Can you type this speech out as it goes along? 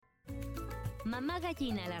Mamá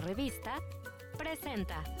Gallina, la revista,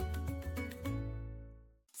 presenta.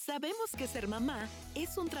 Sabemos que ser mamá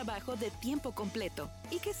es un trabajo de tiempo completo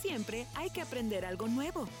y que siempre hay que aprender algo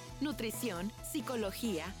nuevo. Nutrición,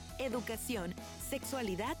 psicología, educación,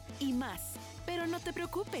 sexualidad y más. Pero no te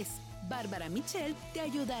preocupes, Bárbara Michelle te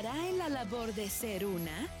ayudará en la labor de ser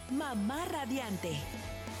una mamá radiante.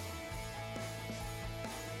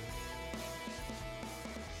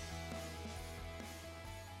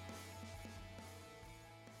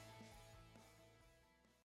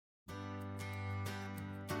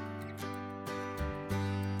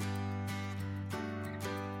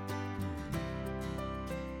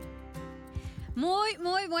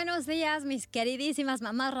 Muy buenos días, mis queridísimas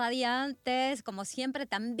mamás radiantes. Como siempre,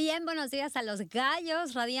 también buenos días a los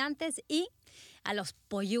gallos radiantes y a los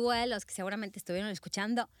polluelos que seguramente estuvieron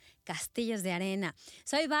escuchando Castillos de Arena.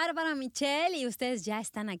 Soy Bárbara Michelle y ustedes ya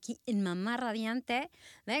están aquí en Mamá Radiante.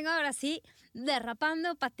 Vengo ahora sí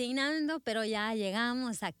derrapando, patinando, pero ya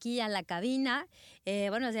llegamos aquí a la cabina.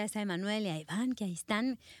 Buenos días a Emanuel y a Iván, que ahí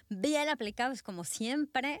están bien aplicados como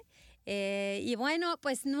siempre. Y bueno,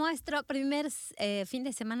 pues nuestro primer fin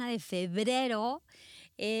de semana de febrero.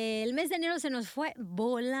 El mes de enero se nos fue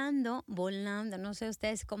volando. No sé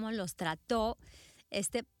ustedes cómo los trató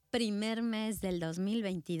este primer mes del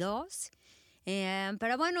 2022.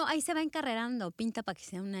 Pero bueno, ahí se va encarrerando. Pinta para que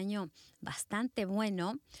sea un año bastante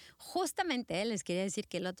bueno. Justamente les quería decir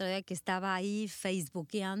que el otro día que estaba ahí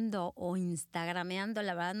facebookeando o instagrameando,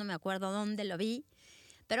 la verdad no me acuerdo dónde lo vi,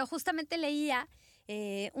 pero justamente leía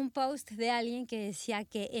un post de alguien que decía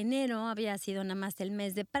que enero había sido nada más el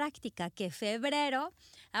mes de práctica, que febrero,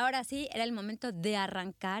 ahora sí, era el momento de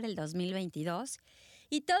arrancar el 2022.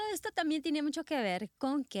 Y todo esto también tiene mucho que ver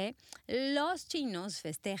con que los chinos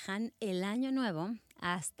festejan el Año Nuevo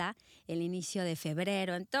hasta el inicio de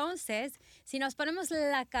febrero. Entonces, si nos ponemos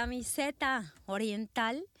la camiseta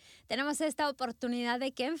oriental, tenemos esta oportunidad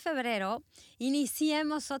de que en febrero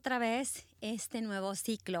iniciemos otra vez este nuevo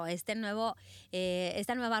ciclo, esta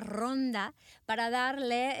nueva ronda para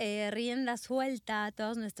darle rienda suelta a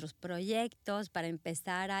todos nuestros proyectos, para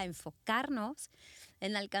empezar a enfocarnos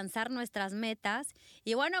en alcanzar nuestras metas.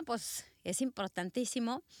 Y bueno, pues es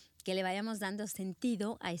importantísimo que le vayamos dando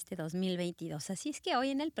sentido a este 2022. Así es que hoy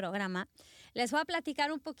en el programa les voy a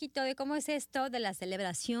platicar un poquito de cómo es esto de la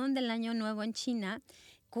celebración del Año Nuevo en China,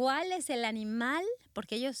 cuál es el animal,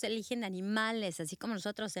 porque ellos eligen animales, así como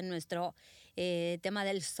nosotros en nuestro tema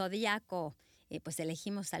del zodiaco, pues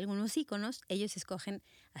elegimos algunos íconos, ellos escogen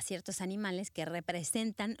a ciertos animales que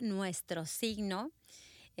representan nuestro signo.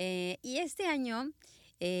 Y este año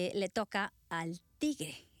le toca al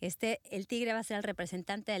tigre. El tigre va a ser el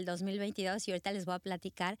representante del 2022 y ahorita les voy a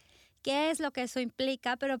platicar qué es lo que eso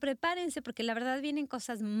implica, pero prepárense porque la verdad vienen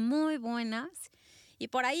cosas muy buenas. Y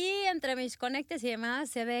por ahí, entre mis conectes y demás,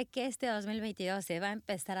 se ve que este 2022 se va a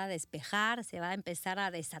empezar a despejar, se va a empezar a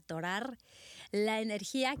desatorar la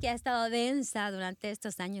energía que ha estado densa durante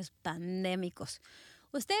estos años pandémicos.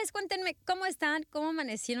 Ustedes cuéntenme cómo están, cómo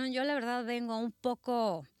amanecieron. Yo la verdad vengo un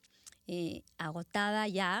poco agotada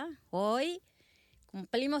ya. Hoy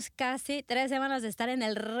cumplimos casi 3 semanas de estar en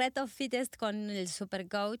el reto Fittest con el super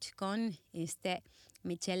coach, con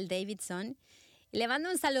Michelle Davidson. Le mando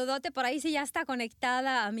un saludote por ahí si ya está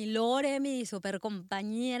conectada a mi Lore, mi super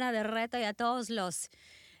compañera de reto, y a todos los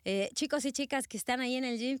chicos y chicas que están ahí en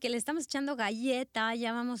el gym, que le estamos echando galleta.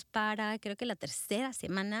 Ya vamos para, creo que la 3ª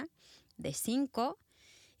semana de 5.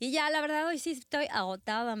 Y ya, la verdad, hoy sí estoy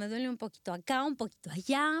agotada, me duele un poquito acá, un poquito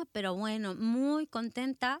allá, pero bueno, muy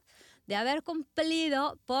contenta de haber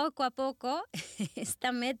cumplido poco a poco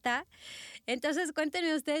esta meta. Entonces,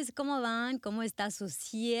 cuéntenme ustedes cómo van, cómo está su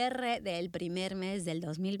cierre del primer mes del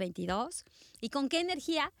 2022 y con qué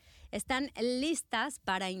energía están listas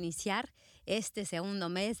para iniciar este segundo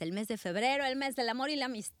mes, el mes de febrero, el mes del amor y la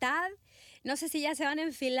amistad. No sé si ya se van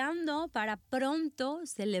enfilando para pronto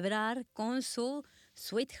celebrar con su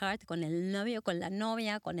sweetheart, con el novio, con la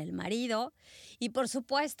novia, con el marido. Y por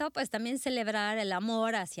supuesto, pues también celebrar el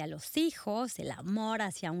amor hacia los hijos, el amor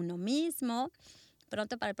hacia uno mismo.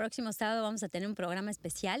 Pronto para el próximo sábado vamos a tener un programa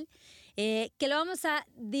especial que lo vamos a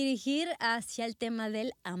dirigir hacia el tema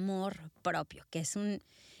del amor propio, que es un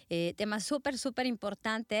tema súper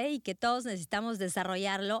importante y que todos necesitamos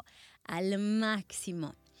desarrollarlo al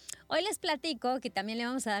máximo. Hoy les platico que también le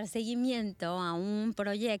vamos a dar seguimiento a un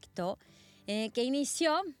proyecto que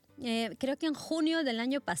inició creo que en junio del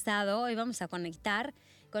año pasado. Hoy vamos a conectar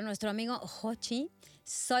con nuestro amigo Jochi,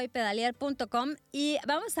 soypedalear.com, y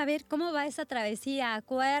vamos a ver cómo va esa travesía.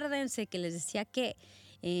 Acuérdense que les decía que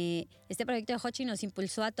este proyecto de Jochi nos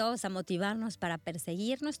impulsó a todos a motivarnos para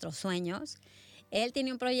perseguir nuestros sueños Él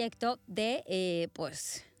tiene un proyecto de,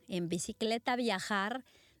 pues, en bicicleta viajar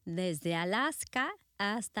desde Alaska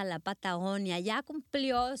hasta la Patagonia. Ya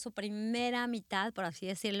cumplió su primera mitad, por así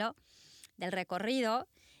decirlo, del recorrido.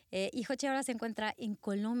 Y Joche ahora se encuentra en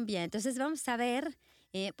Colombia. Entonces vamos a ver,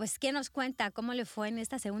 pues, qué nos cuenta, cómo le fue en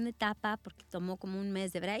esta segunda etapa, porque tomó como un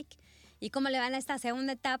mes de break. Y cómo le va en esta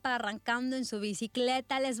segunda etapa arrancando en su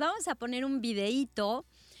bicicleta. Les vamos a poner un videíto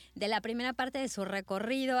de la primera parte de su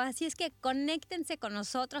recorrido. Así es que conéctense con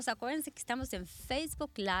nosotros. Acuérdense que estamos en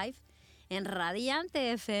Facebook Live, en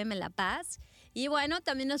Radiante FM La Paz. Y bueno,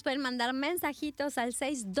 también nos pueden mandar mensajitos al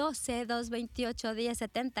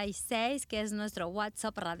 612-228-1076, que es nuestro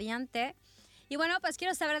WhatsApp Radiante. Y bueno, pues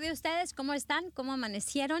quiero saber de ustedes cómo están, cómo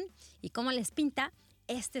amanecieron y cómo les pinta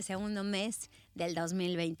este segundo mes del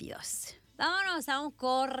 2022. Vámonos a un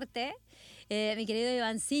corte. Mi querido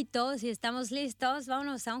Ivancito, si estamos listos,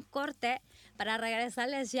 vámonos a un corte para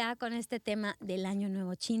regresarles ya con este tema del Año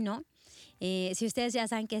Nuevo Chino. Si ustedes ya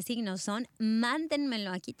saben qué signos son,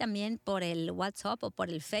 mándenmelo aquí también por el WhatsApp o por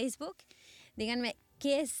el Facebook. Díganme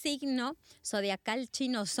qué signo zodiacal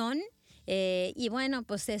chino son. Y bueno,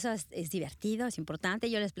 pues eso es divertido, es importante.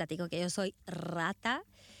 Yo les platico que yo soy rata.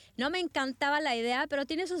 No me encantaba la idea, pero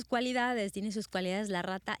tiene sus cualidades la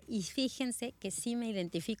rata. Y fíjense que sí me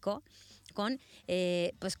identifico con,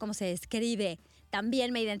 pues, cómo se escribe.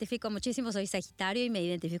 También me identifico muchísimo, soy Sagitario y me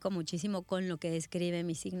identifico muchísimo con lo que describe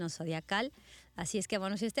mi signo zodiacal. Así es que,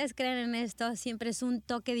 bueno, si ustedes creen en esto, siempre es un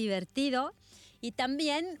toque divertido. Y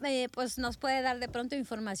también, pues, nos puede dar de pronto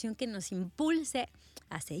información que nos impulse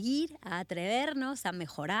a seguir, a atrevernos, a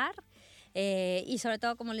mejorar. Y sobre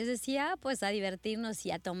todo, como les decía, pues a divertirnos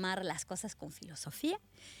y a tomar las cosas con filosofía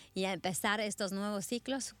y a empezar estos nuevos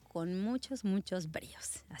ciclos con muchos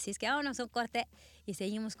bríos. Así es que vámonos a un corte y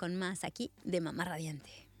seguimos con más aquí de Mamá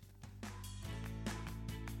Radiante.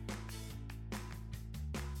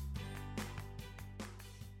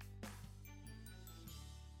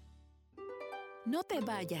 No te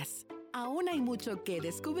vayas. Aún hay mucho que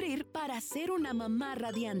descubrir para ser una mamá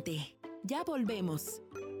radiante. Ya volvemos.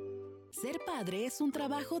 Ser padre es un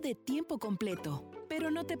trabajo de tiempo completo,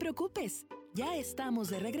 pero no te preocupes, ya estamos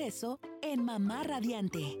de regreso en Mamá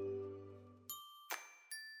Radiante.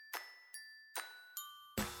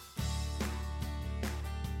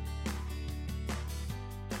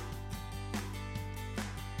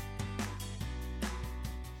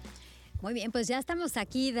 Muy bien, pues ya estamos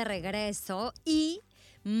aquí de regreso y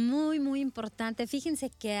muy importante.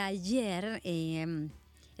 Fíjense que ayer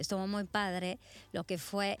estuvo muy padre lo que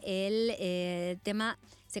fue el tema,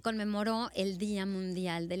 se conmemoró el Día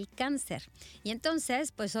Mundial del Cáncer. Y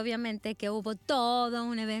entonces, pues obviamente que hubo todo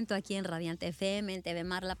un evento aquí en Radiante FM, en TV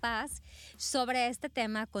Mar La Paz, sobre este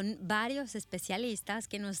tema con varios especialistas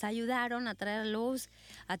que nos ayudaron a traer luz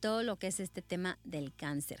a todo lo que es este tema del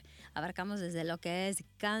cáncer. Abarcamos desde lo que es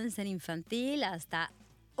cáncer infantil hasta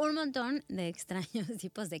un montón de extraños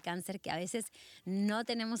tipos de cáncer que a veces no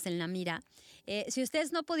tenemos en la mira. Si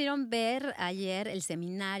ustedes no pudieron ver ayer el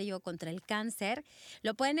seminario contra el cáncer,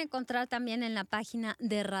 lo pueden encontrar también en la página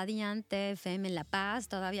de Radiante FM La Paz.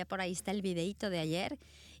 Todavía por ahí está el videíto de ayer.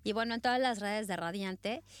 Y bueno, en todas las redes de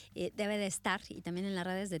Radiante debe de estar, y también en las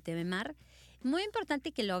redes de TV Mar. Muy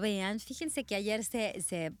importante que lo vean. Fíjense que ayer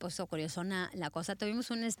se puso curiosona la cosa. Tuvimos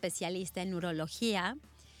un especialista en urología.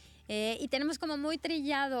 Y tenemos como muy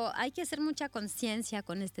trillado, hay que hacer mucha conciencia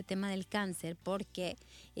con este tema del cáncer porque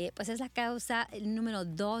pues es la causa número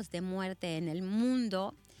 2 de muerte en el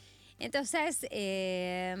mundo. Entonces,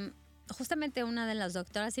 justamente una de las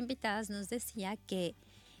doctoras invitadas nos decía que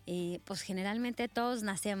pues generalmente todos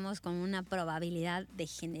nacemos con una probabilidad de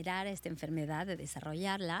generar esta enfermedad, de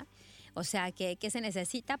desarrollarla. O sea, ¿qué se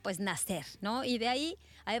necesita? Pues nacer, ¿no? Y de ahí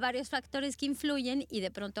hay varios factores que influyen y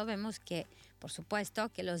de pronto vemos que, por supuesto,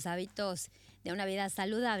 que los hábitos de una vida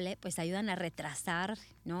saludable pues ayudan a retrasar,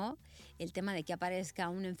 ¿no? El tema de que aparezca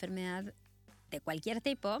una enfermedad de cualquier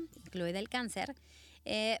tipo, incluida el cáncer.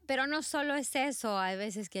 Pero no solo es eso, hay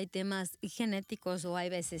veces que hay temas genéticos o hay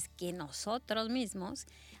veces que nosotros mismos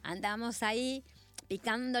andamos ahí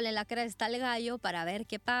picándole la cresta al gallo para ver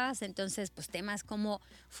qué pasa. Entonces, pues temas como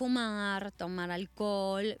fumar, tomar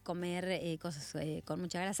alcohol, comer cosas con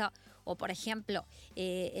mucha grasa o, por ejemplo,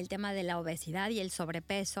 el tema de la obesidad y el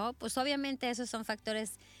sobrepeso, pues obviamente esos son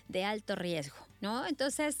factores de alto riesgo, ¿no?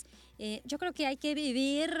 Entonces, yo creo que hay que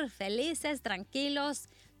vivir felices, tranquilos,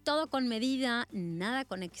 todo con medida, nada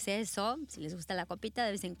con exceso. Si les gusta la copita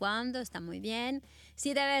de vez en cuando, está muy bien.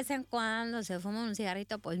 Si de vez en cuando se fuma un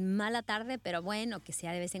cigarrito, pues mala tarde, pero bueno, que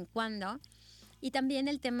sea de vez en cuando. Y también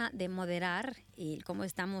el tema de moderar cómo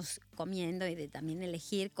estamos comiendo y de también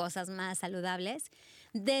elegir cosas más saludables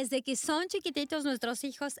desde que son chiquititos nuestros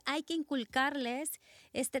hijos, hay que inculcarles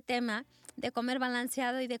este tema de comer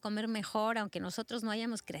balanceado y de comer mejor, aunque nosotros no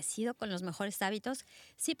hayamos crecido con los mejores hábitos,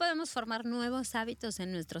 sí podemos formar nuevos hábitos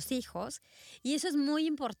en nuestros hijos y eso es muy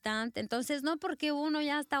importante. Entonces, no porque uno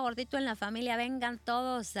ya está gordito en la familia, vengan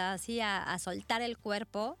todos así a soltar el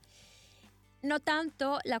cuerpo. No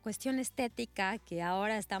tanto la cuestión estética, que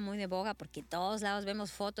ahora está muy de boga porque todos lados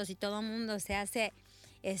vemos fotos y todo el mundo se hace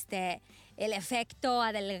el efecto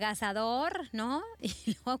adelgazador, ¿no? Y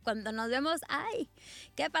luego cuando nos vemos, ¡ay!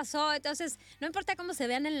 ¿Qué pasó? Entonces, no importa cómo se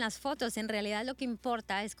vean en las fotos, en realidad lo que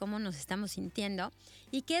importa es cómo nos estamos sintiendo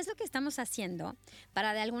y qué es lo que estamos haciendo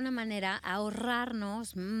para de alguna manera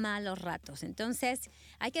ahorrarnos malos ratos. Entonces,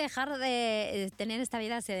 hay que dejar de tener esta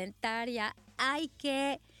vida sedentaria, hay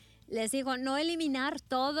que... Les digo, no eliminar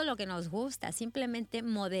todo lo que nos gusta, simplemente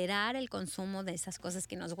moderar el consumo de esas cosas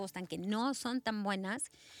que nos gustan, que no son tan buenas.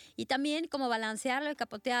 Y también como balancearlo y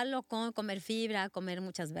capotearlo con comer fibra, comer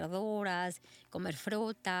muchas verduras, comer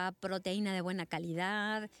fruta, proteína de buena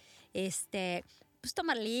calidad, pues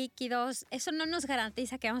tomar líquidos. Eso no nos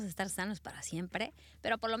garantiza que vamos a estar sanos para siempre,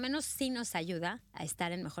 pero por lo menos sí nos ayuda a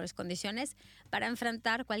estar en mejores condiciones para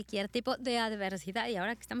enfrentar cualquier tipo de adversidad. Y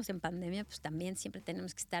ahora que estamos en pandemia, pues también siempre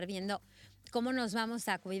tenemos que estar viendo cómo nos vamos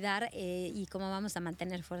a cuidar y cómo vamos a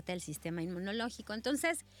mantener fuerte el sistema inmunológico.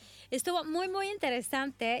 Entonces, estuvo muy, muy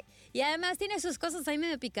interesante y además tiene sus cosas ahí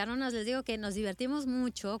medio picaronas. Les digo que nos divertimos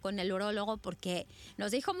mucho con el urólogo porque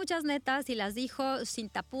nos dijo muchas netas y las dijo sin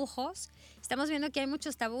tapujos. Estamos viendo que hay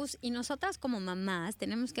muchos tabús y nosotras como mamás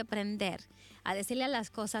tenemos que aprender a decirle a las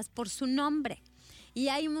cosas por su nombre. Y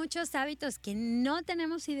hay muchos hábitos que no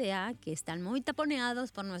tenemos idea, que están muy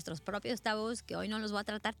taponeados por nuestros propios tabús, que hoy no los voy a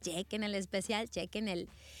tratar. Chequen el especial, chequen el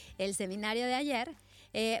seminario de ayer.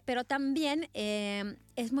 Pero también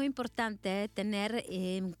es muy importante tener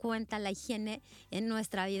en cuenta la higiene en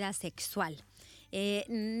nuestra vida sexual.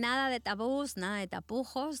 Nada de tabús, nada de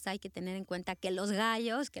tapujos. Hay que tener en cuenta que los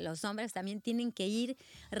gallos, que los hombres también tienen que ir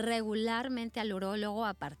regularmente al urólogo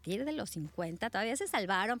a partir de los 50. Todavía se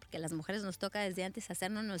salvaron porque a las mujeres nos toca desde antes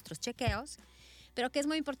hacernos nuestros chequeos, pero que es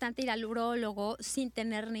muy importante ir al urólogo sin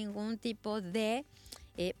tener ningún tipo de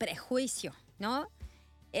prejuicio, ¿no?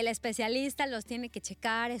 El especialista los tiene que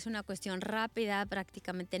checar, es una cuestión rápida,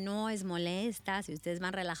 prácticamente no es molesta. Si ustedes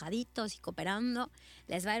van relajaditos y cooperando,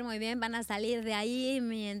 les va a ir muy bien, van a salir de ahí,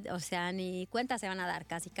 ni cuenta se van a dar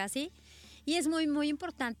casi. Y es muy, muy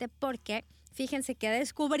importante porque fíjense que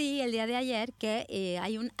descubrí el día de ayer que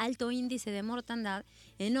hay un alto índice de mortandad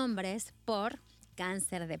en hombres por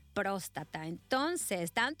cáncer de próstata.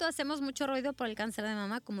 Entonces, tanto hacemos mucho ruido por el cáncer de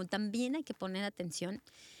mama como también hay que poner atención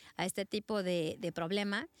a este tipo de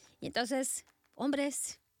problema. Y entonces,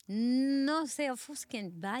 hombres, no se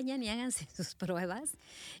ofusquen, vayan y háganse sus pruebas.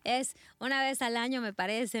 Es una vez al año, me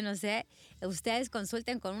parece, no sé. Ustedes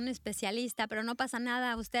consulten con un especialista, pero no pasa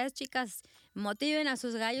nada. Ustedes, chicas, motiven a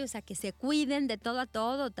sus gallos a que se cuiden de todo a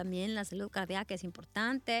todo. También la salud cardíaca es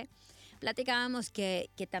importante. Platicábamos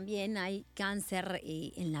que también hay cáncer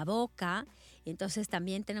en la boca. Entonces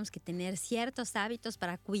también tenemos que tener ciertos hábitos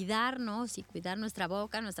para cuidarnos y cuidar nuestra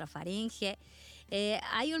boca, nuestra faringe.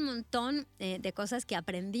 Hay un montón de cosas que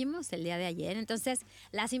aprendimos el día de ayer. Entonces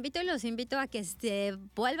las invito y los invito a que se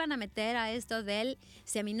vuelvan a meter a esto del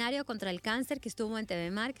seminario contra el cáncer que estuvo en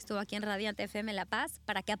TV Mar, que estuvo aquí en Radiante FM La Paz,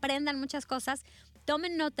 para que aprendan muchas cosas.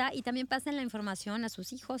 Tomen nota y también pasen la información a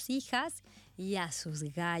sus hijos, hijas y a sus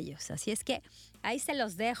gallos. Así es que ahí se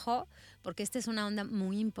los dejo porque esta es una onda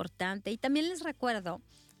muy importante. Y también les recuerdo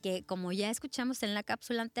que, como ya escuchamos en la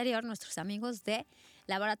cápsula anterior, nuestros amigos de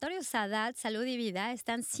Laboratorio Sadat, Salud y Vida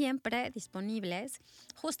están siempre disponibles.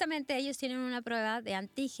 Justamente ellos tienen una prueba de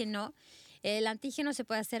antígeno. El antígeno se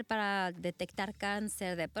puede hacer para detectar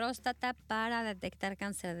cáncer de próstata, para detectar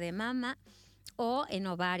cáncer de mama o en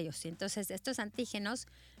ovarios. Entonces, estos antígenos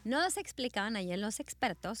nos explicaban ayer los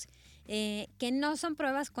expertos que no son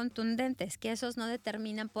pruebas contundentes, que esos no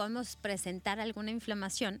determinan, podemos presentar alguna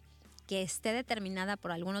inflamación que esté determinada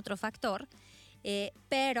por algún otro factor,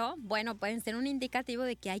 pero bueno, pueden ser un indicativo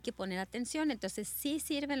de que hay que poner atención. Entonces, sí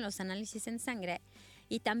sirven los análisis en sangre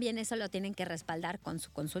y también eso lo tienen que respaldar con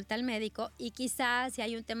su consulta al médico y quizás si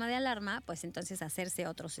hay un tema de alarma, pues entonces hacerse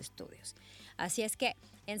otros estudios. Así es que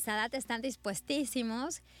en Sadat están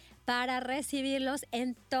dispuestísimos para recibirlos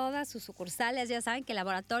en todas sus sucursales. Ya saben que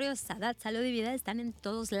Laboratorios Sadat, Salud y Vida están en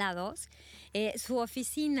todos lados. Su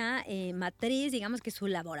oficina matriz, digamos que su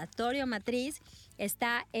laboratorio matriz,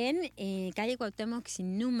 está en calle Cuauhtémoc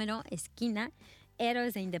sin número, esquina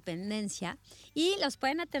Héroes de Independencia, y los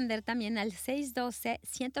pueden atender también al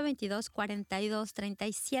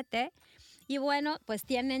 612-122-4237 Y bueno, pues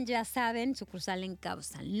tienen, ya saben, sucursal en Cabo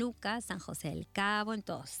San Lucas, San José del Cabo, en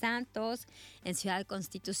Todos Santos, en Ciudad de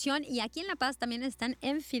Constitución. Y aquí en La Paz también están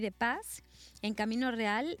en Fidepaz, en Camino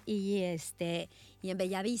Real y en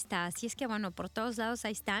Bellavista. Así es que bueno, por todos lados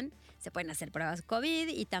ahí están. Se pueden hacer pruebas COVID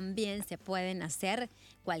y también se pueden hacer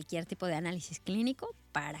cualquier tipo de análisis clínico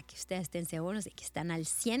para que ustedes estén seguros de que están al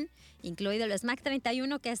 100, incluido el SMAC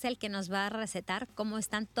 31, que es el que nos va a recetar cómo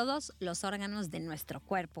están todos los órganos de nuestro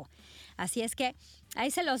cuerpo. Así es que ahí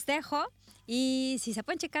se los dejo. Y si se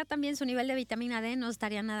pueden checar también su nivel de vitamina D, no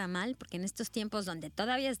estaría nada mal, porque en estos tiempos donde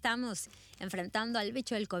todavía estamos enfrentando al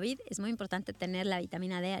bicho del COVID, es muy importante tener la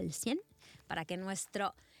vitamina D al 100 para que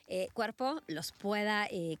nuestro cuerpo los pueda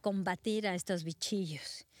combatir a estos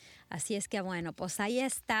bichillos. Así es que bueno, pues ahí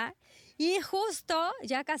está. Y justo,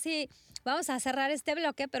 ya casi vamos a cerrar este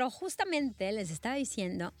bloque, pero justamente les estaba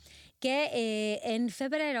diciendo que en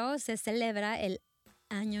febrero se celebra el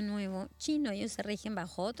Año Nuevo Chino. Ellos se rigen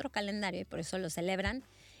bajo otro calendario y por eso lo celebran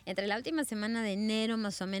entre la última semana de enero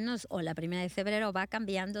más o menos o la primera de febrero. Va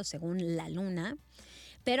cambiando según la luna.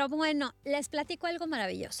 Pero bueno, les platico algo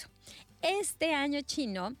maravilloso. Este año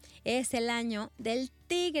chino es el año del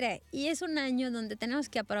tigre y es un año donde tenemos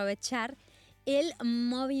que aprovechar el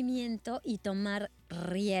movimiento y tomar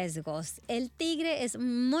riesgos. El tigre es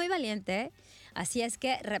muy valiente, así es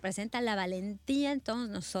que representa la valentía en todos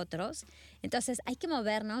nosotros. Entonces hay que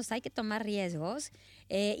movernos, hay que tomar riesgos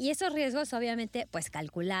y esos riesgos obviamente pues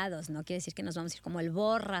calculados. No quiere decir que nos vamos a ir como el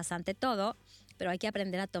borras ante todo, pero hay que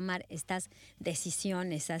aprender a tomar estas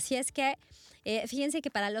decisiones. Así es que fíjense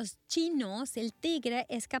que para los chinos el tigre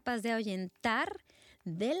es capaz de ahuyentar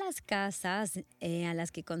de las casas a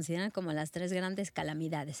las que consideran como las 3 grandes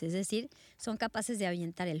calamidades. Es decir, son capaces de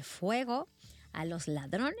ahuyentar el fuego, a los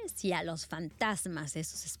ladrones y a los fantasmas,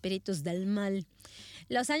 esos espíritus del mal.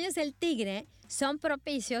 Los años del tigre son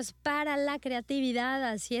propicios para la creatividad,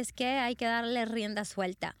 así es que hay que darle rienda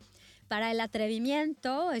suelta. Para el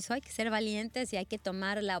atrevimiento, eso hay que ser valientes y hay que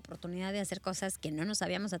tomar la oportunidad de hacer cosas que no nos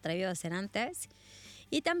habíamos atrevido a hacer antes.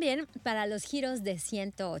 Y también para los giros de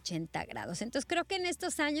 180 grados. Entonces creo que en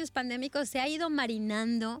estos años pandémicos se ha ido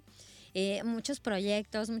marinando muchos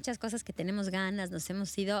proyectos, muchas cosas que tenemos ganas, nos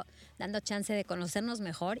hemos ido dando chance de conocernos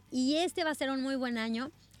mejor y este va a ser un muy buen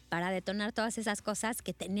año para detonar todas esas cosas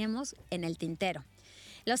que tenemos en el tintero.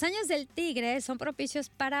 Los años del tigre son propicios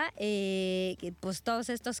para pues todos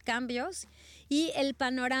estos cambios y el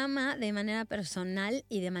panorama de manera personal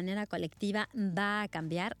y de manera colectiva va a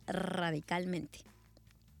cambiar radicalmente.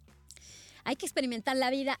 Hay que experimentar la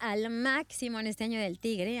vida al máximo en este año del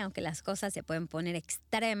tigre, aunque las cosas se pueden poner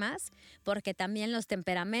extremas, porque también los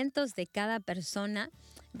temperamentos de cada persona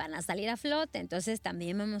van a salir a flote. Entonces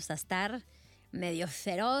también vamos a estar medio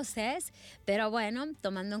feroces, pero bueno,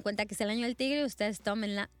 tomando en cuenta que es el año del tigre, ustedes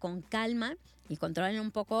tómenla con calma y controlen un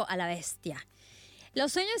poco a la bestia.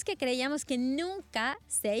 Los sueños que creíamos que nunca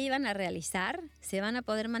se iban a realizar, se van a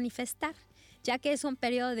poder manifestar, ya que es un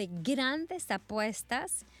periodo de grandes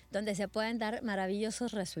apuestas donde se pueden dar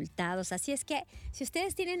maravillosos resultados. Así es que si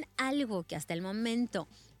ustedes tienen algo que hasta el momento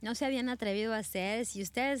no se habían atrevido a hacer, si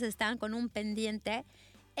ustedes están con un pendiente,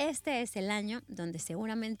 este es el año donde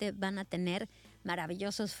seguramente van a tener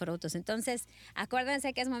maravillosos frutos. Entonces,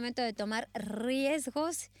 acuérdense que es momento de tomar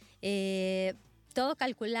riesgos, todo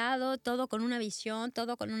calculado, todo con una visión,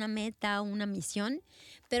 todo con una meta, una misión,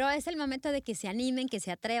 pero es el momento de que se animen, que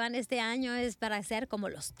se atrevan. Este año es para ser como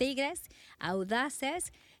los tigres,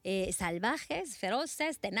 audaces, salvajes,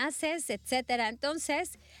 feroces, tenaces, etcétera.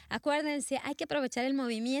 Entonces, acuérdense, hay que aprovechar el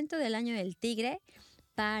movimiento del año del tigre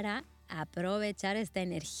para aprovechar esta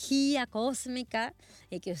energía cósmica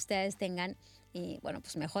y que ustedes tengan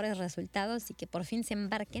pues mejores resultados y que por fin se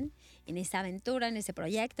embarquen en esa aventura, en ese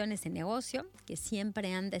proyecto, en ese negocio que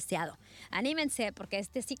siempre han deseado. Anímense porque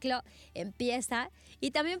este ciclo empieza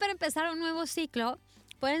y también para empezar un nuevo ciclo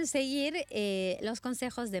pueden seguir los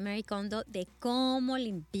consejos de Marie Kondo de cómo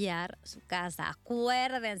limpiar su casa.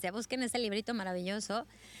 Acuérdense, busquen ese librito maravilloso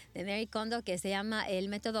de Marie Kondo que se llama El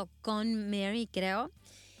método con Mary, creo.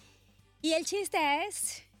 Y el chiste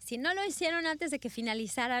es, si no lo hicieron antes de que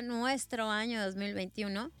finalizara nuestro año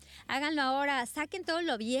 2021, háganlo ahora. Saquen todo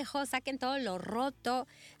lo viejo, saquen todo lo roto,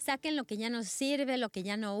 saquen lo que ya no sirve, lo que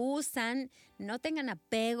ya no usan. No tengan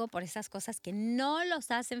apego por esas cosas que no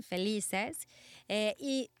los hacen felices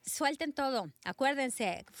y suelten todo.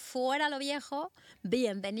 Acuérdense, fuera lo viejo,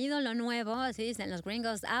 bienvenido lo nuevo. Así dicen los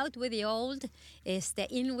gringos, out with the old,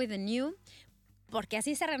 in with the new. Porque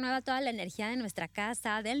así se renueva toda la energía de nuestra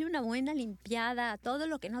casa. Denle una buena limpiada a todo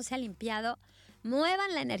lo que no se ha limpiado.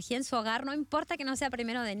 Muevan la energía en su hogar, no importa que no sea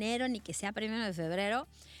 1 de enero ni que sea 1 de febrero.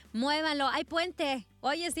 Muévanlo, hay puente,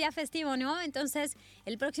 hoy es día festivo, ¿no? Entonces,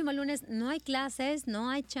 el próximo lunes no hay clases, no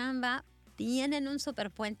hay chamba, tienen un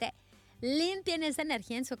superpuente. Limpien esa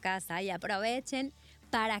energía en su casa y aprovechen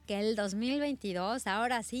para que el 2022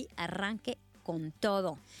 ahora sí arranque con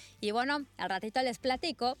todo. Y bueno, al ratito les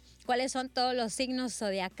platico cuáles son todos los signos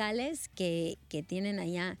zodiacales que tienen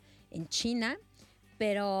allá en China.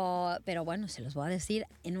 Pero bueno, se los voy a decir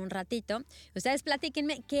en un ratito. Ustedes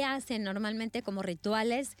platíquenme qué hacen normalmente como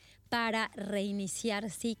rituales para reiniciar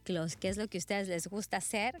ciclos, qué es lo que a ustedes les gusta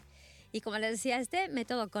hacer. Y como les decía, este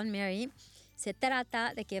método con Mary se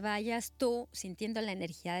trata de que vayas tú sintiendo la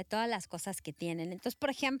energía de todas las cosas que tienen. Entonces, por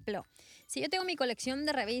ejemplo, si yo tengo mi colección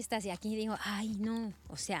de revistas y aquí digo, ay, no,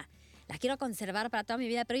 o sea, la quiero conservar para toda mi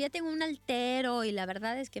vida, pero ya tengo un altero y la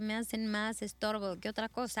verdad es que me hacen más estorbo que otra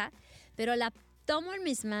cosa, pero la tomo en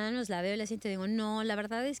mis manos, la veo y la siento y digo, no, la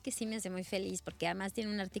verdad es que sí me hace muy feliz porque además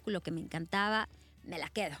tiene un artículo que me encantaba, me la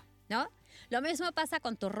quedo, ¿no? Lo mismo pasa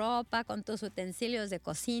con tu ropa, con tus utensilios de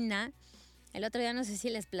cocina. El otro día no sé si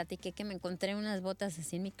les platiqué que me encontré unas botas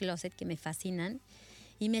así en mi closet que me fascinan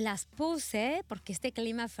y me las puse porque este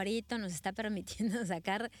clima frito nos está permitiendo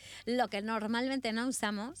sacar lo que normalmente no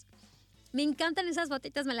usamos. Me encantan esas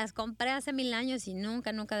botitas, me las compré hace 1000 años y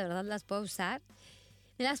nunca de verdad las puedo usar.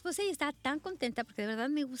 Me las puse y estaba tan contenta porque de verdad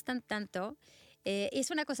me gustan tanto.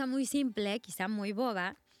 Es una cosa muy simple, quizá muy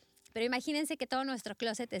boba, pero imagínense que todo nuestro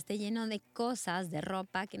closet esté lleno de cosas, de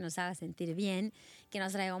ropa que nos haga sentir bien, que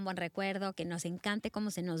nos traiga un buen recuerdo, que nos encante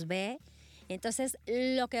cómo se nos ve. Entonces,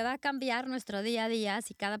 lo que va a cambiar nuestro día a día,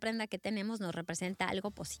 si cada prenda que tenemos nos representa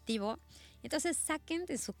algo positivo, entonces saquen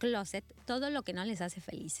de su closet todo lo que no les hace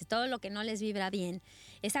felices, todo lo que no les vibra bien.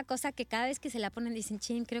 Esa cosa que cada vez que se la ponen dicen,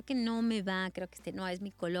 chin, creo que no me va, creo que este no es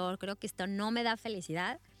mi color, creo que esto no me da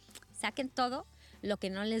felicidad. Saquen todo lo que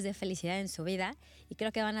no les dé felicidad en su vida y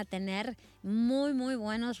creo que van a tener muy, muy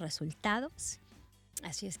buenos resultados.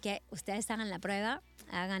 Así es que ustedes hagan la prueba,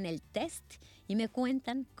 hagan el test y me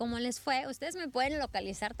cuentan cómo les fue. Ustedes me pueden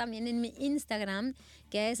localizar también en mi Instagram,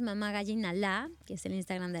 que es Mamá Gallina La, que es el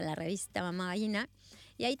Instagram de la revista Mamá Gallina.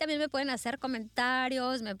 Y ahí también me pueden hacer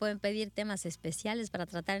comentarios, me pueden pedir temas especiales para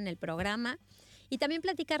tratar en el programa. Y también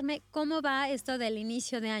platicarme cómo va esto del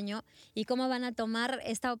inicio de año y cómo van a tomar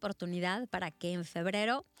esta oportunidad para que en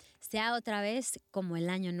febrero sea otra vez como el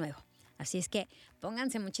año nuevo. Así es que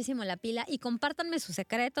pónganse muchísimo la pila y compártanme sus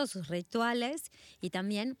secretos, sus rituales y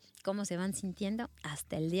también cómo se van sintiendo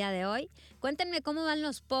hasta el día de hoy. Cuéntenme cómo van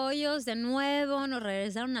los pollos de nuevo, nos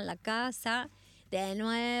regresaron a la casa, de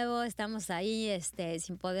nuevo estamos ahí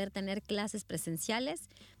sin poder tener clases presenciales.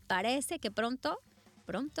 Parece que pronto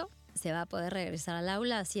se va a poder regresar al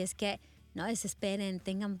aula, así es que no desesperen,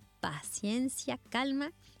 tengan paciencia,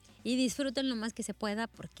 calma y disfruten lo más que se pueda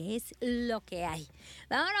porque es lo que hay.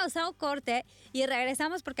 Vámonos a un corte y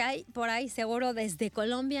regresamos porque hay por ahí seguro desde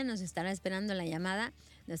Colombia nos estará esperando la llamada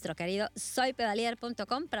nuestro querido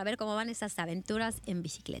soypedalier.com para ver cómo van esas aventuras en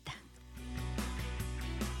bicicleta.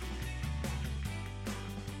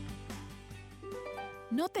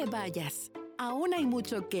 No te vayas. Aún hay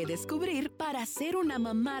mucho que descubrir para ser una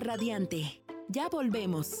mamá radiante. Ya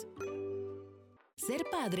volvemos. Ser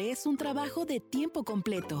padre es un trabajo de tiempo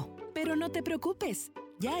completo, pero no te preocupes,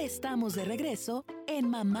 ya estamos de regreso en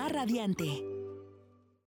Mamá Radiante.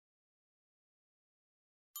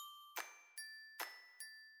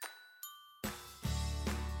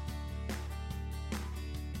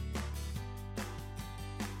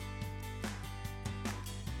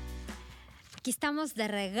 Aquí estamos de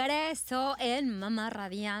regreso en Mamá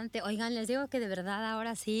Radiante. Oigan, les digo que de verdad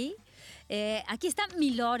ahora sí. Aquí está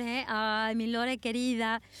mi Lore, ay, mi Lore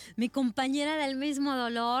querida, mi compañera del mismo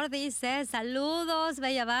dolor, dice, saludos,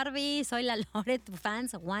 bella Barbie, soy la Lore, tu fan,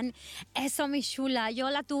 Juan, eso mi chula, yo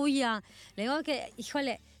la tuya. Le digo que,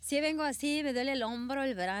 híjole, si vengo así, me duele el hombro,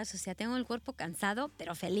 el brazo, o sea, tengo el cuerpo cansado,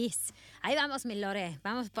 pero feliz. Ahí vamos, mi Lore,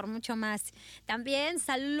 vamos por mucho más. También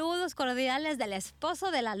saludos cordiales del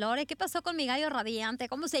esposo de la Lore. ¿Qué pasó con mi gallo radiante?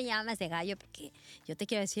 ¿Cómo se llama ese gallo? Porque yo te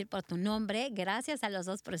quiero decir por tu nombre. Gracias a los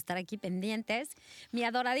dos por estar aquí pendientes. Mi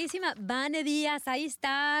adoradísima Vane Díaz, ahí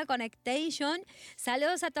está, Connectation.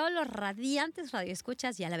 Saludos a todos los radiantes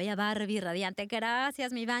radioescuchas y a la bella Barbie radiante.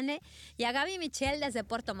 Gracias, mi Vane. Y a Gaby Michelle desde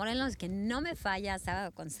Puerto Morelos, que no me falla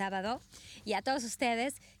sábado con sábado. Y a todos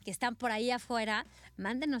ustedes que están por ahí afuera,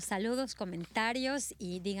 mándenos saludos, comentarios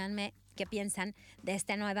y díganme qué piensan de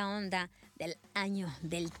esta nueva onda del año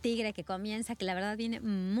del tigre que comienza, que la verdad viene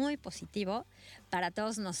muy positivo para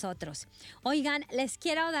todos nosotros. Oigan, les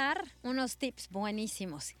quiero dar unos tips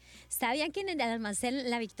buenísimos. ¿Sabían que en el almacén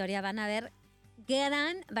La Victoria van a ver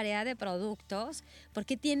gran variedad de productos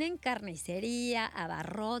porque tienen carnicería,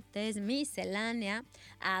 abarrotes, miscelánea,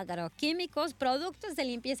 agroquímicos, productos de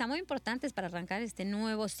limpieza muy importantes para arrancar este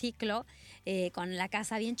nuevo ciclo con la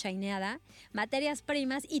casa bien chaineada, materias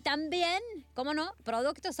primas y también, ¿cómo no?,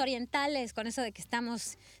 productos orientales con eso de que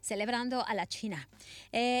estamos celebrando a la China.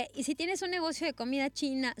 Y si tienes un negocio de comida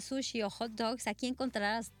china, sushi o hot dogs, aquí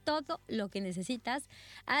encontrarás todo lo que necesitas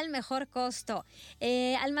al mejor costo.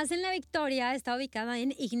 Almacén La Victoria está ubicada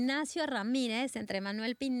en Ignacio Ramírez, entre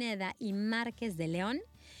Manuel Pineda y Márquez de León.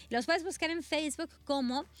 Los puedes buscar en Facebook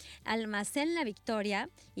como Almacén La Victoria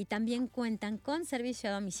y también cuentan con servicio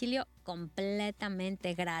a domicilio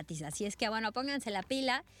completamente gratis. Así es que, bueno, pónganse la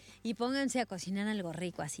pila y pónganse a cocinar algo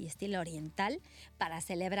rico, así estilo oriental, para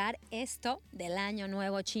celebrar esto del Año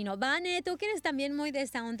Nuevo Chino. Vane, tú que eres también muy de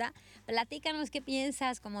esta onda, platícanos qué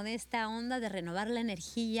piensas como de esta onda de renovar la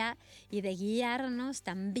energía y de guiarnos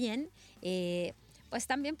también pues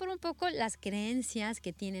también por un poco las creencias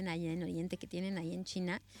que tienen allá en Oriente, que tienen ahí en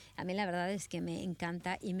China. A mí la verdad es que me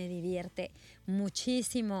encanta y me divierte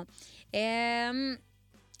muchísimo.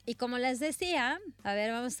 Y como les decía, a ver,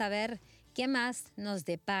 vamos a ver qué más nos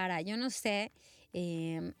depara. Yo no sé,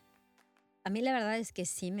 a mí la verdad es que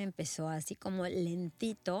sí me empezó así como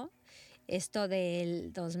lentito esto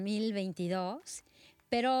del 2022,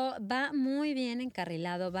 pero va muy bien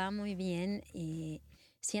encarrilado, va muy bien.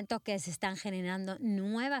 Siento que se están generando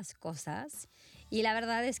nuevas cosas y la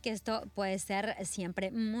verdad es que esto puede ser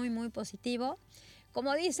siempre muy, muy positivo.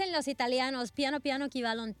 Como dicen los italianos, piano piano chi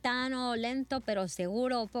va lontano, lento pero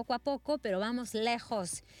seguro, poco a poco, pero vamos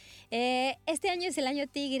lejos. Este año es el año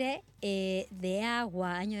tigre de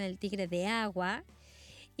agua, año del tigre de agua.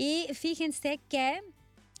 Y fíjense que,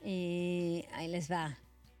 ahí les va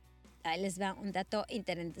un dato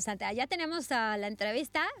interesante. Allá tenemos a la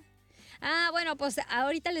entrevista. Bueno, pues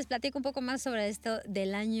ahorita les platico un poco más sobre esto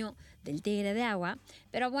del año del tigre de agua,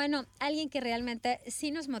 pero bueno, alguien que realmente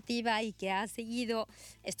sí nos motiva y que ha seguido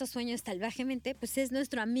estos sueños salvajemente, pues es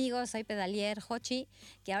nuestro amigo, soy pedalier, Jochi,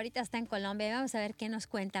 que ahorita está en Colombia y vamos a ver qué nos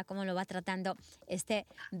cuenta, cómo lo va tratando este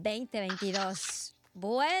 2022.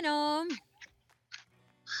 Bueno.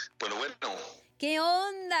 ¿Qué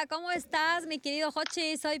onda? ¿Cómo estás, mi querido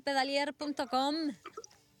Jochi? Soy pedalier.com.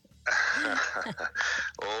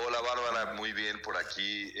 Hola Bárbara, muy bien por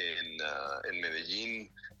aquí en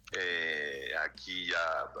Medellín, aquí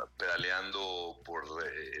ya pedaleando por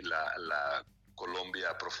la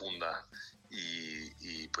Colombia profunda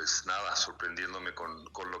y pues nada, sorprendiéndome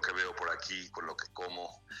con lo que veo por aquí, con lo que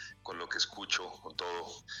como, con lo que escucho, con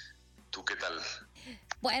todo. ¿Tú qué tal?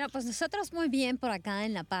 Bueno, pues nosotros muy bien por acá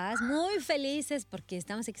en La Paz, muy felices porque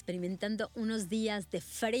estamos experimentando unos días de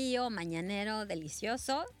frío mañanero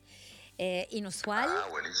delicioso. Inusual.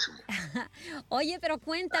 Buenísimo. Oye, pero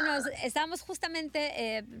cuéntanos, estábamos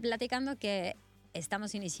justamente platicando que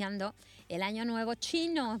estamos iniciando el año nuevo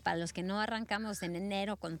chino. Para los que no arrancamos en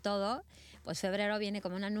enero con todo, pues febrero viene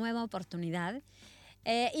como una nueva oportunidad.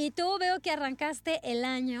 Y tú veo que arrancaste el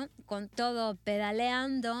año con todo,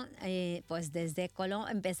 pedaleando, pues desde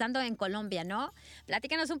empezando en Colombia, ¿no?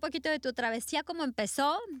 Platícanos un poquito de tu travesía, cómo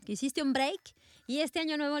empezó, que hiciste un break y este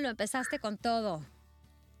año nuevo lo empezaste con todo.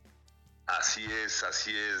 Así es,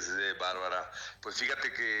 Bárbara. Pues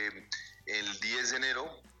fíjate que el 10 de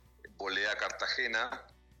enero volé a Cartagena,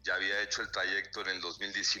 ya había hecho el trayecto en el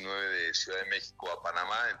 2019 de Ciudad de México a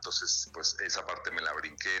Panamá, entonces pues esa parte me la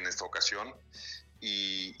brinqué en esta ocasión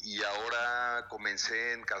y ahora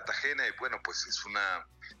comencé en Cartagena y bueno, pues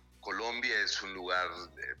Colombia es un lugar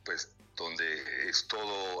pues donde es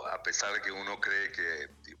todo, a pesar de que uno cree que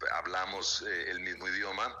hablamos el mismo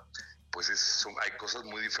idioma, pues hay cosas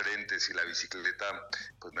muy diferentes y la bicicleta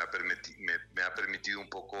pues me ha permitido un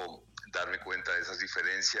poco darme cuenta de esas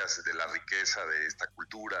diferencias, de la riqueza de esta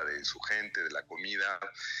cultura, de su gente, de la comida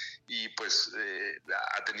y pues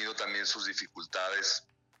ha tenido también sus dificultades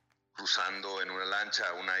cruzando en una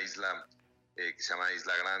lancha una isla que se llama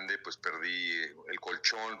Isla Grande, pues perdí el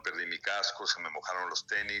colchón, perdí mi casco, se me mojaron los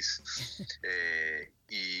tenis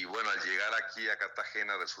y bueno, al llegar aquí a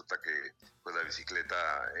Cartagena resulta que pues la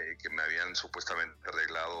bicicleta que me habían supuestamente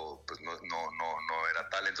arreglado pues no era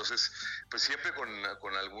tal, entonces pues siempre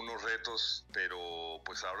con algunos retos, pero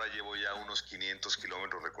pues ahora llevo ya unos 500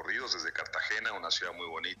 kilómetros recorridos desde Cartagena, una ciudad muy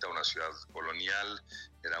bonita, una ciudad colonial,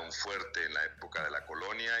 era un fuerte en la época de la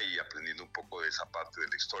colonia y aprendiendo un poco de esa parte de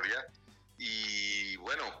la historia. Y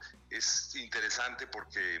bueno, es interesante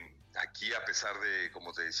porque aquí, a pesar de,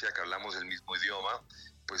 como te decía, que hablamos el mismo idioma,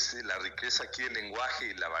 pues la riqueza aquí del lenguaje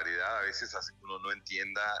y la variedad a veces hace que uno no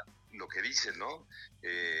entienda lo que dicen, ¿no?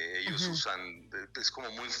 Ellos usan, es como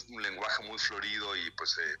un lenguaje muy florido y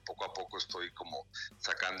pues poco a poco estoy como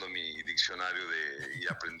sacando mi diccionario y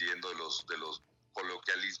aprendiendo de los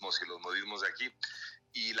coloquialismos y los modismos de aquí.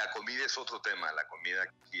 Y la comida es otro tema. La comida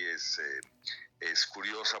aquí es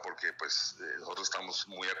curiosa porque pues nosotros estamos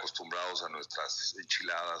muy acostumbrados a nuestras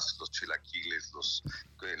enchiladas, los chilaquiles,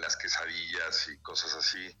 las quesadillas y cosas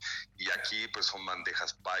así. Y aquí pues son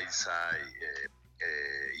bandejas paisa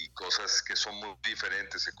y cosas que son muy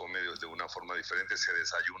diferentes, se come de una forma diferente, se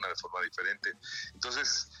desayuna de forma diferente.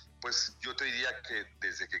 Entonces, pues yo te diría que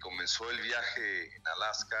desde que comenzó el viaje en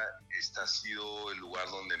Alaska, este ha sido el lugar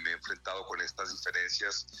donde me he enfrentado con estas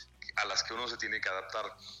diferencias a las que uno se tiene que adaptar.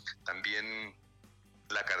 También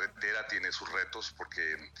la carretera tiene sus retos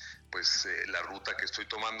porque pues la ruta que estoy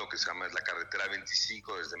tomando, que se llama la carretera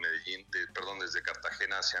 25 desde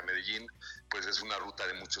Cartagena hacia Medellín, pues es una ruta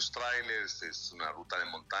de muchos trailers, es una ruta de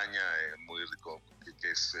montaña muy rico,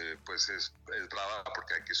 que es brava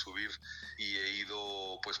porque hay que subir, y he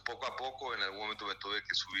ido pues poco a poco. En algún momento me tuve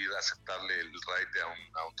que subir a aceptarle el ride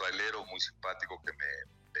a un trailero muy simpático que me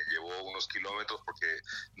llevó unos kilómetros porque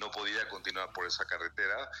no podía continuar por esa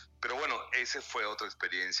carretera. Pero bueno, esa fue otra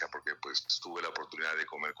experiencia porque pues tuve la oportunidad de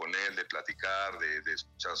comer con él, de platicar, de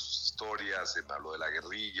escuchar sus historias. Me habló de la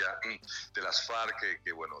guerrilla, de las FARC,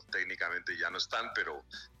 que bueno, técnicamente ya no están, pero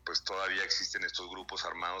pues todavía existen estos grupos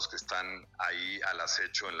armados que están ahí al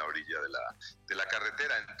acecho en la orilla de la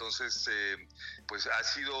carretera. Entonces, pues ha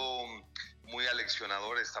sido muy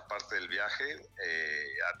aleccionador esta parte del viaje,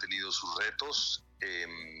 ha tenido sus retos.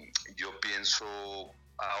 Yo pienso,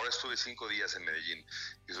 ahora estuve 5 días en Medellín,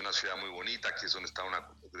 que es una ciudad muy bonita, que es donde está una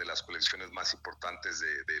de las colecciones más importantes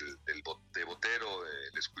de Botero,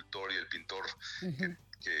 el escultor y el pintor,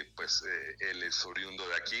 que pues él es oriundo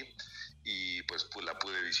de aquí, y pues la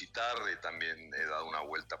pude visitar. También he dado una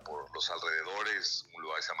vuelta por los alrededores, un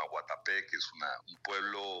lugar que se llama Guatapé, que es un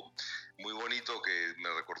pueblo muy bonito que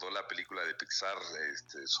me recordó la película de Pixar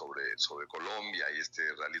sobre Colombia y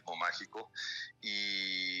este realismo mágico.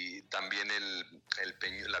 Y también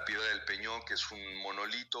la Piedra del Peñón, que es un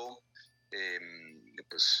monolito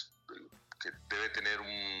pues que debe tener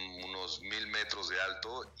unos 1000 metros de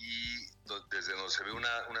alto, y desde donde se ve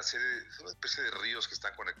una especie de ríos que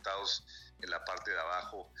están conectados en la parte de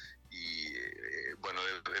abajo. Y bueno,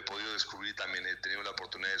 he podido descubrir también, he tenido la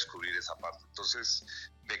oportunidad de descubrir esa parte. Entonces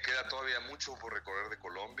me queda todavía mucho por recorrer de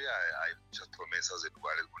Colombia, hay muchas promesas de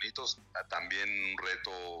lugares bonitos, también un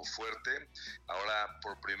reto fuerte. Ahora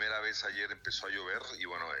por primera vez ayer empezó a llover, y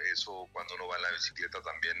bueno, eso cuando uno va en la bicicleta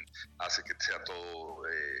también hace que sea todo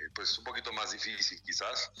pues un poquito más difícil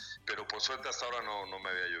quizás, pero por suerte hasta ahora no me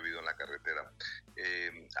había llovido en la carretera.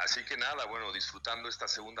 Así que nada, bueno, disfrutando esta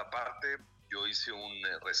segunda parte. Yo hice un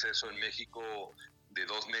receso en México de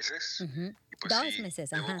 2 meses. Uh-huh. Y pues 2 meses,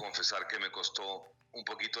 debo ajá. confesar que me costó un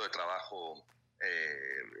poquito de trabajo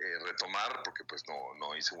retomar, porque pues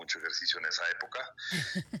no hice mucho ejercicio en esa época.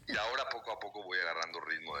 Y ahora poco a poco voy agarrando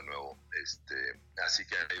ritmo de nuevo. Así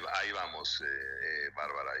que ahí vamos,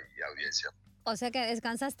 Bárbara y audiencia. O sea que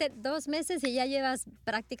descansaste 2 meses y ya llevas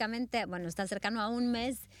prácticamente, bueno, estás cercano a 1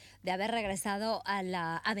 mes de haber regresado a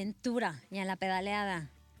la aventura y a la pedaleada.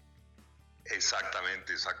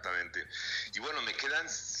 Exactamente. Y bueno, me quedan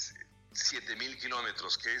 7,000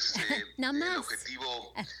 kilómetros, que es el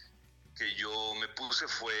objetivo que yo me puse,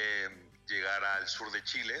 fue llegar al sur de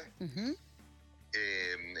Chile. Uh-huh.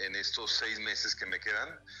 En estos 6 meses que me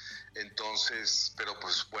quedan. Entonces, pero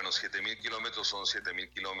pues bueno, 7,000 kilómetros son 7,000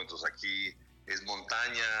 kilómetros. Aquí es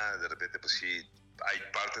montaña, de repente pues sí, hay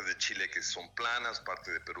partes de Chile que son planas,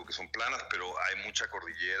 partes de Perú que son planas, pero hay mucha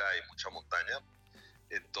cordillera, hay mucha montaña.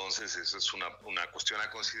 Entonces eso es una cuestión a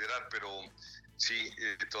considerar, pero sí,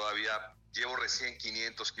 todavía llevo recién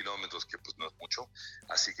 500 kilómetros, que pues no es mucho,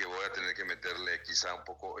 así que voy a tener que meterle quizá un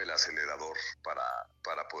poco el acelerador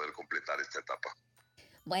para poder completar esta etapa.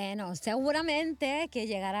 Bueno, seguramente que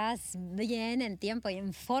llegarás bien en tiempo y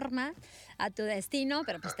en forma a tu destino,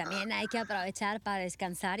 pero pues también hay que aprovechar para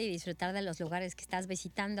descansar y disfrutar de los lugares que estás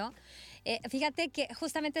visitando. Fíjate que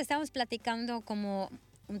justamente estamos platicando como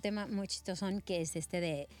un tema muy chistosón, que es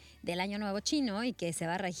del Año Nuevo Chino, y que se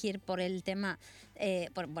va a regir por el tema,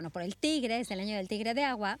 por el tigre, es el año del tigre de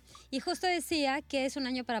agua, y justo decía que es un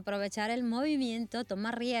año para aprovechar el movimiento,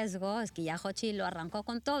 tomar riesgos, que ya Jochi lo arrancó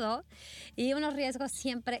con todo, y unos riesgos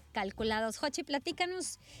siempre calculados. Jochi,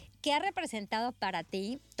 platícanos qué ha representado para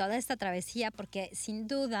ti toda esta travesía, porque sin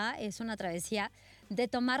duda es una travesía de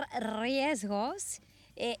tomar riesgos,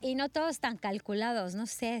 y no todos tan calculados. No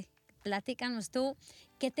sé, platícanos tú,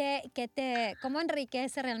 ¿cómo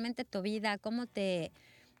enriquece realmente tu vida? ¿Cómo te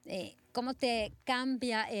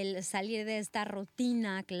cambia el salir de esta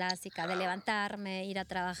rutina clásica de levantarme, ir a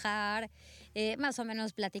trabajar más o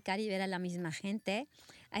menos platicar y ver a la misma gente.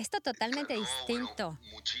 A esto totalmente distinto.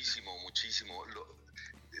 Bueno, muchísimo.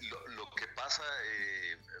 Lo que pasa,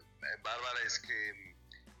 Bárbara, es que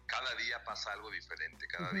cada día pasa algo diferente,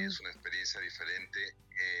 cada día es una experiencia diferente,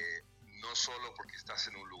 no solo porque estás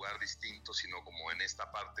en un lugar distinto, sino como en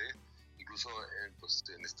esta parte, incluso pues,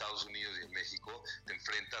 en Estados Unidos y en México, te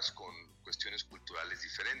enfrentas con cuestiones culturales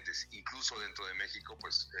diferentes. Incluso dentro de México,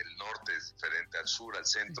 pues el norte es diferente al sur, al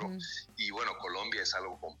centro, y bueno, Colombia es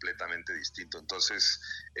algo completamente distinto. Entonces,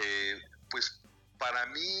 pues para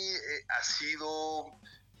mí ha sido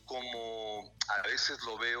como, a veces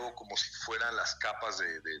lo veo como si fueran las capas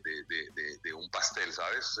de un pastel,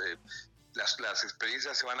 ¿sabes? Las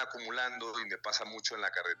experiencias se van acumulando y me pasa mucho en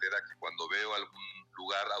la carretera que cuando veo algún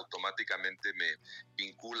lugar automáticamente me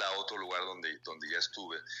vincula a otro lugar donde ya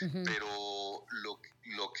estuve. Pero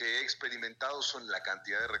lo que he experimentado son la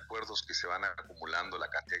cantidad de recuerdos que se van acumulando, la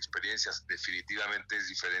cantidad de experiencias. Definitivamente es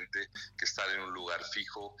diferente que estar en un lugar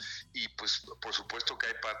fijo, y pues por supuesto que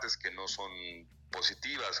hay partes que no son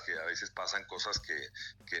positivas, que a veces pasan cosas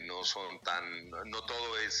que no son no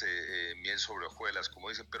todo es miel sobre hojuelas, como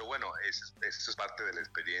dicen, pero bueno, eso es parte de la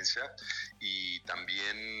experiencia, y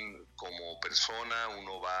también como persona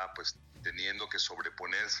uno va pues teniendo que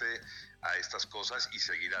sobreponerse a estas cosas y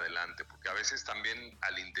seguir adelante, porque a veces también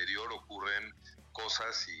al interior ocurren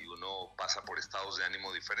cosas y uno pasa por estados de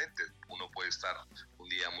ánimo diferentes. Uno puede estar un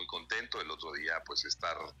día muy contento, el otro día pues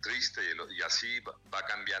estar triste, y así va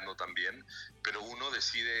cambiando también, pero uno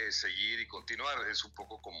decide seguir y continuar. Es un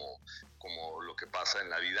poco como lo que pasa en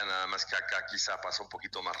la vida, nada más que acá quizá pasa un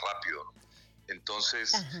poquito más rápido, ¿no?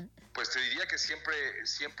 Entonces, pues te diría que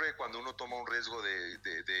siempre cuando uno toma un riesgo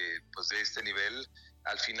de este nivel,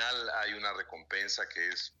 al final hay una recompensa que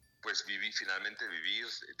es pues finalmente vivir,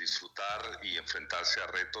 disfrutar y enfrentarse a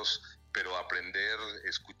retos, pero aprender,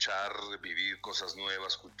 escuchar, vivir cosas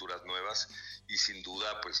nuevas, culturas nuevas, y sin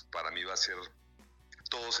duda pues para mí va a ser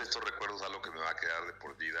todos estos recuerdos algo que me va a quedar de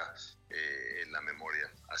por vida en la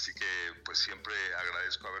memoria. Así que pues siempre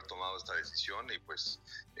agradezco haber tomado esta decisión, y pues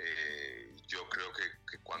yo creo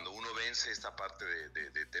que cuando uno vence esta parte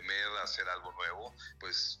de temer a hacer algo nuevo,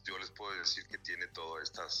 pues yo les puedo decir que tiene toda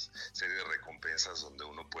esta serie de recompensas donde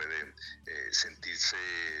uno puede sentirse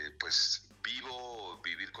pues vivo,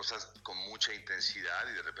 vivir cosas con mucha intensidad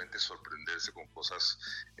y de repente sorprenderse con cosas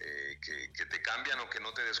que te cambian o que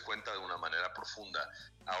no te des cuenta de una manera profunda.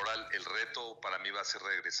 Ahora el reto para mí va a ser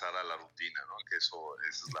regresar a la rutina, ¿no? Que esa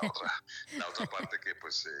es la otra parte que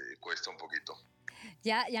pues cuesta un poquito.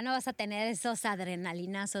 Ya no vas a tener esos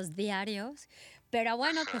adrenalinazos diarios, pero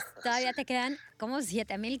bueno, pues todavía te quedan como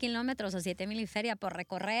 7,000 kilómetros o 7,000 y feria por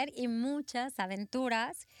recorrer y muchas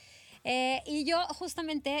aventuras. Y yo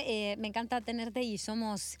justamente me encanta tenerte, y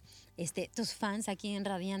somos tus fans aquí en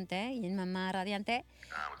Radiante y en Mamá Radiante.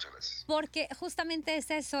 Muchas gracias. Porque justamente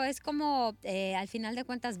es eso, es como al final de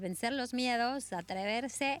cuentas vencer los miedos,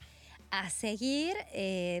 atreverse a seguir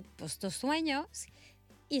pues tus sueños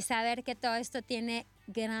y saber que todo esto tiene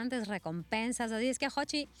grandes recompensas. Así es que,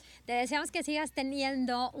 Jochi, te deseamos que sigas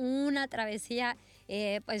teniendo una travesía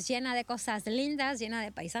pues llena de cosas lindas, llena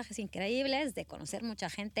de paisajes increíbles, de conocer mucha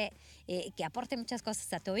gente que aporte muchas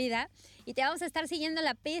cosas a tu vida. Y te vamos a estar siguiendo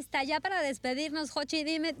la pista. Ya para despedirnos, Jochi,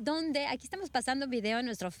 dime dónde. Aquí estamos pasando un video en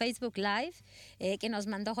nuestro Facebook Live que nos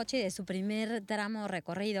mandó Jochi de su primer tramo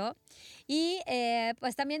recorrido. Y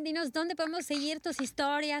pues también dinos dónde podemos seguir tus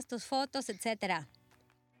historias, tus fotos, etcétera.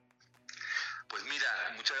 Pues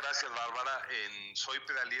mira, muchas gracias, Bárbara. En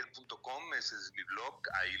soypedalier.com, ese es mi blog,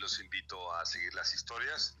 ahí los invito a seguir las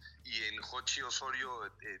historias. Y en Jochi Osorio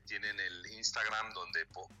tienen el Instagram donde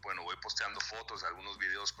voy posteando fotos, algunos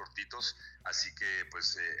videos cortitos, así que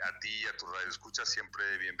pues a ti y a tu radioescuchas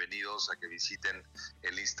siempre bienvenidos a que visiten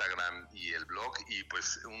el Instagram y el blog. Y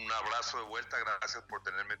pues un abrazo de vuelta, gracias por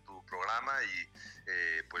tenerme en tu programa, y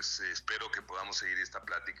pues espero que podamos seguir esta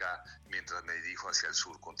plática mientras me dirijo hacia el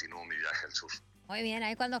sur, continúo mi viaje al sur. Muy bien,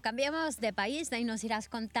 ahí cuando cambiemos de país, ahí nos irás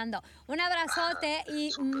contando. Un abrazote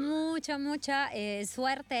y mucha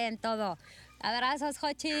suerte en todo. Abrazos,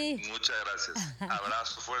 Jochi. Muchas gracias.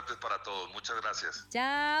 Abrazos fuertes para todos. Muchas gracias.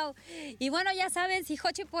 Chao. Y bueno, ya saben, si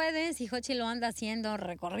Jochi puede, si Jochi lo anda haciendo,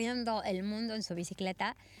 recorriendo el mundo en su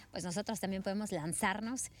bicicleta, pues nosotros también podemos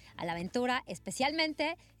lanzarnos a la aventura.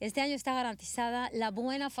 Especialmente, este año está garantizada la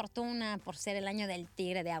buena fortuna por ser el año del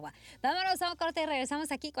tigre de agua. Vámonos a un corte y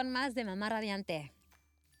regresamos aquí con más de Mamá Radiante.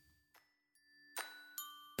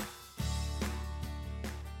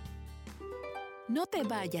 No te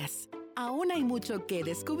vayas. Aún hay mucho que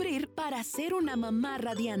descubrir para ser una mamá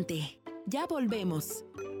radiante. Ya volvemos.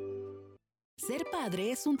 Ser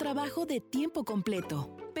padre es un trabajo de tiempo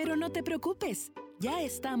completo, pero Pero no te preocupes, ya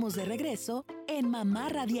estamos de regreso en Mamá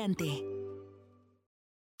Radiante.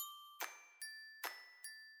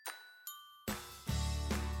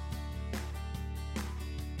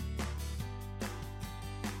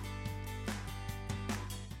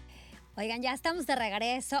 Oigan, ya estamos de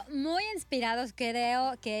regreso, muy inspirados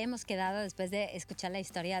creo que hemos quedado después de escuchar la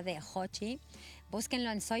historia de Hochi. Búsquenlo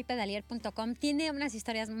en soypedalier.com, tiene unas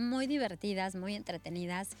historias muy divertidas, muy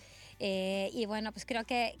entretenidas y bueno, pues creo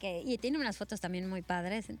que y tiene unas fotos también muy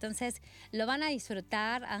padres, entonces lo van a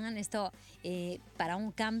disfrutar, hagan esto para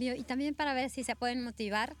un cambio y también para ver si se pueden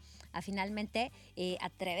motivar a finalmente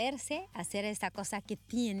atreverse a hacer esta cosa que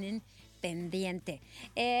tienen pendiente.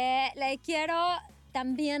 Le quiero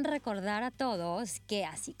también recordar a todos que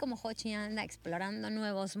así como Hochi anda explorando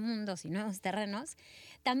nuevos mundos y nuevos terrenos,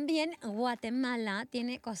 también Guatemala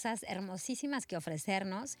tiene cosas hermosísimas que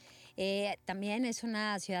ofrecernos. También es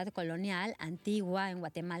una ciudad colonial antigua. En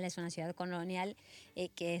Guatemala es una ciudad colonial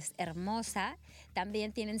que es hermosa.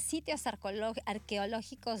 También tienen sitios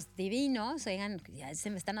arqueológicos divinos. Oigan, ya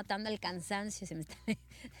se me está notando el cansancio, se me está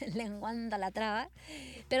lenguando la traba.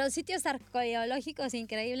 Pero sitios arqueológicos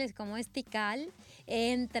increíbles como Tikal,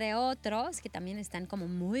 entre otros, que también están como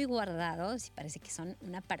muy guardados y parece que son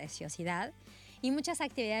una preciosidad. Y muchas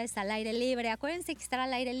actividades al aire libre. Acuérdense que estar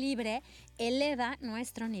al aire libre eleva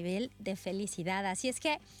nuestro nivel de felicidad. Así es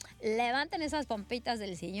que levanten esas pompitas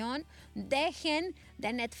del sillón, dejen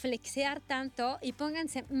de Netflixear tanto y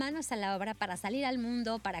pónganse manos a la obra para salir al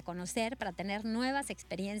mundo, para conocer, para tener nuevas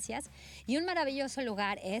experiencias. Y un maravilloso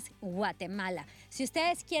lugar es Guatemala. Si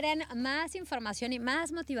ustedes quieren más información y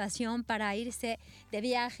más motivación para irse de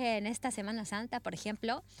viaje en esta Semana Santa, por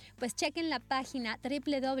ejemplo, pues chequen la página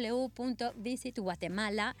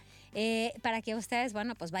www.visitguatemala para que ustedes,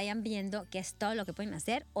 bueno, pues vayan viendo qué es todo lo que pueden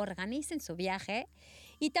hacer, organicen su viaje.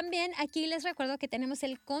 Y también aquí les recuerdo que tenemos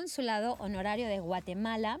el Consulado Honorario de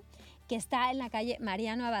Guatemala, que está en la calle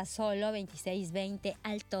Mariano Abasolo, 2620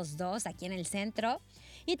 Altos 2, aquí en el centro.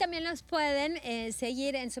 Y también los pueden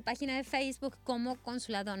seguir en su página de Facebook como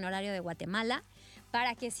Consulado Honorario de Guatemala,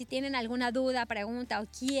 para que si tienen alguna duda, pregunta o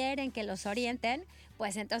quieren que los orienten,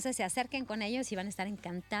 pues entonces se acerquen con ellos y van a estar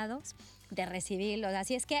encantados de recibirlos.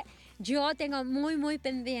 Así es que yo tengo muy, muy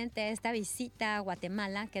pendiente esta visita a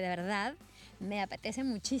Guatemala, que de verdad me apetece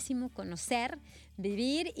muchísimo conocer,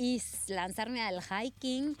 vivir y lanzarme al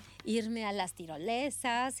hiking, irme a las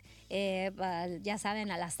tirolesas, ya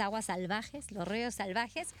saben, a las aguas salvajes, los ríos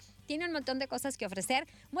salvajes. Tiene un montón de cosas que ofrecer,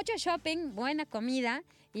 mucho shopping, buena comida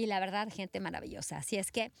y la verdad, gente maravillosa. Así es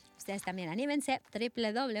que ustedes también anímense,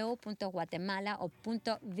 www.guatemala o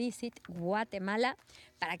 .visitguatemala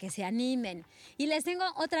para que se animen. Y les tengo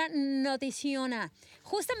otra noticiona.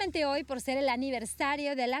 Justamente hoy, por ser el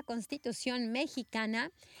aniversario de la Constitución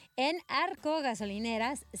mexicana, en Arco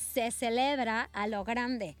Gasolineras se celebra a lo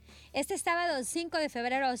grande. Este sábado 5 de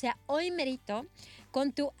febrero, o sea, hoy merito,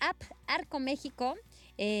 con tu app Arco México,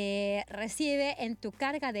 recibe en tu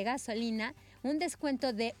carga de gasolina un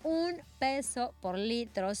descuento de $1 por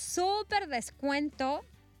litro. Súper descuento,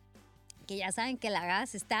 que ya saben que la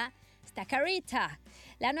gas está carita.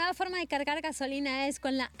 La nueva forma de cargar gasolina es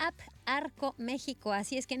con la app Arco México,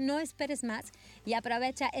 así es que no esperes más y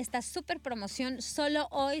aprovecha esta súper promoción solo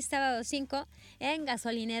hoy, sábado 5, en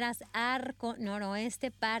gasolineras Arco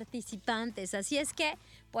Noroeste participantes. Así es que,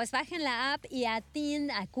 pues bajen la app y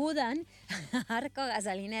acudan a Arco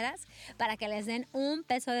Gasolineras para que les den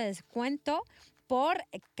 $1 de descuento por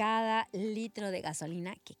cada litro de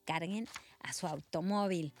gasolina que carguen a su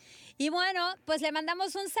automóvil. Y bueno, pues le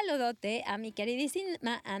mandamos un saludote a mi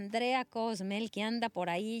queridísima Andrea Cosmel, que anda por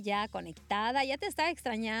ahí ya conectada. Ya te estaba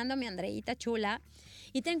extrañando, mi Andreita chula.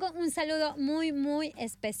 Y tengo un saludo muy, muy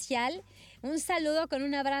especial. Un saludo con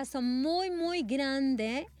un abrazo muy, muy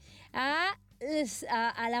grande a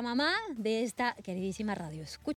la mamá de esta queridísima radio escucha.